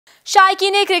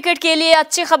शायकीन cricket के लिए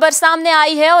अच्छी खबर सामने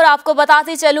आई है और आपको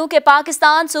बताते चलूं कि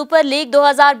पाकिस्तान सुपर लीग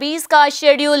 2020 का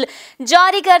शेड्यूल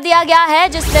जारी कर दिया गया है,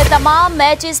 जिसमें तमाम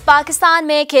मैचेस पाकिस्तान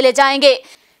में खेले जाएंगे।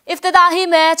 इफ्तिताही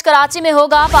मैच कराची में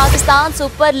होगा। पाकिस्तान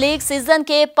सुपर लीग सीजन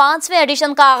के 5वें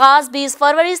एडिशन का आगाज 20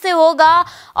 फरवरी से होगा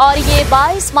और ये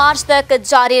 22 मार्च तक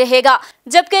जारी रहेगा,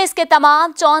 जबकि इसके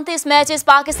तमाम 34 मैचेस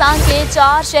पाकिस्तान के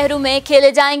 4 शहरों में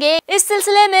खेले जाएंगे। इस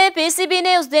सिलसिले में पीसीबी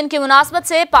ने उस दिन की मुनासबत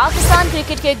से पाकिस्तान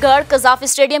क्रिकेट के गढ़ गद्दाफी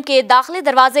स्टेडियम के दाखिली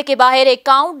दरवाजे के बाहर एक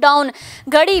काउंटडाउन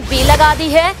घड़ी भी लगा दी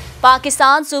है।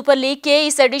 पाकिस्तान सुपर लीग के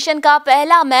इस एडिशन का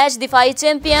पहला मैच दिफाई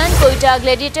चैंपियन कोयटा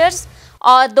ग्लैडिएटर्स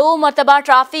और 2 मरतबा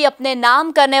ट्रॉफी अपने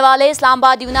नाम करने वाले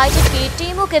इस्लामाबाद यूनाइटेड की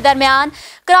टीमों के दरमियान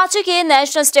कराची के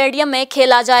नेशनल स्टेडियम में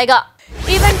खेला जाएगा।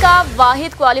 इवेंट का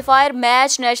वाहिद qualifier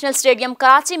match national stadium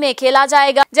Karachi में खेला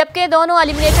जाएगा, जबकि दोनों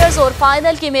एलिमिनेटर्स और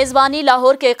फाइनल की मेजबानी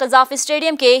लाहौर के गद्दाफी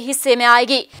स्टेडियम के हिस्से में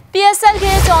आएगी। पीएसएल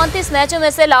के 34 मैचों में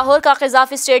से लाहौर का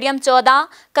गद्दाफी स्टेडियम 14,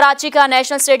 कराची का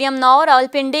नेशनल स्टेडियम 9,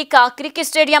 रावलपिंडी का क्रिकेट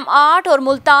स्टेडियम 8 और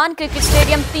मुल्तान क्रिकेट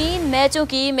स्टेडियम 3 मैचों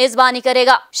की मेजबानी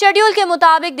करेगा। शेड्यूल के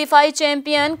मुताबिक दिफाई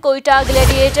चैंपियन कोयटा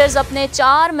ग्लैडिएटर्स अपने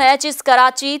 4 मैचेस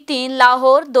कराची, 3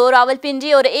 लाहौर, 2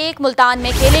 रावलपिंडी और 1 मुल्तान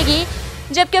में खेलेगी,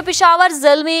 जबकि पेशावर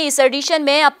ज़ल्मी इस एडिशन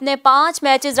में अपने 5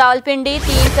 मैचेस रावलपिंडी,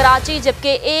 3 कराची, जबकि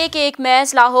एक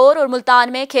मैच लाहौर और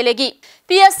मुल्तान में खेलेगी।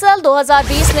 पीएसएल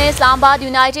 2020 में इस्लामाबाद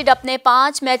यूनाइटेड अपने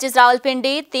 5 मैचेस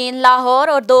रावलपिंडी, 3 लाहौर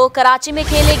और 2 कराची में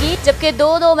खेलेगी, जबकि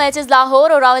 2 मैचेस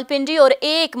लाहौर और रावलपिंडी और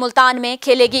 1 मुल्तान में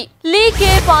खेलेगी। लीग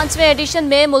के 5वें एडिशन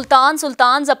में मुल्तान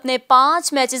सुल्तान्स अपने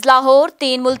 5 मैचेस लाहौर,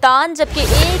 3 मुल्तान, जबकि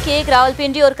 1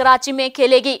 रावलपिंडी और कराची में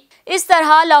खेलेगी। इस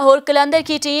तरह लाहौर कलंदर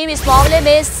की टीम इस मामले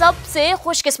में सबसे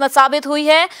खुशकिस्मत साबित हुई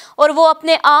है और वो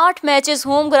अपने 8 मैचेस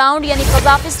होम ग्राउंड यानी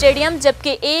गद्दाफी स्टेडियम,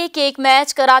 जबकि एक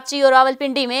मैच कराची और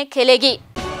रावलपिंडी में खेलेगी।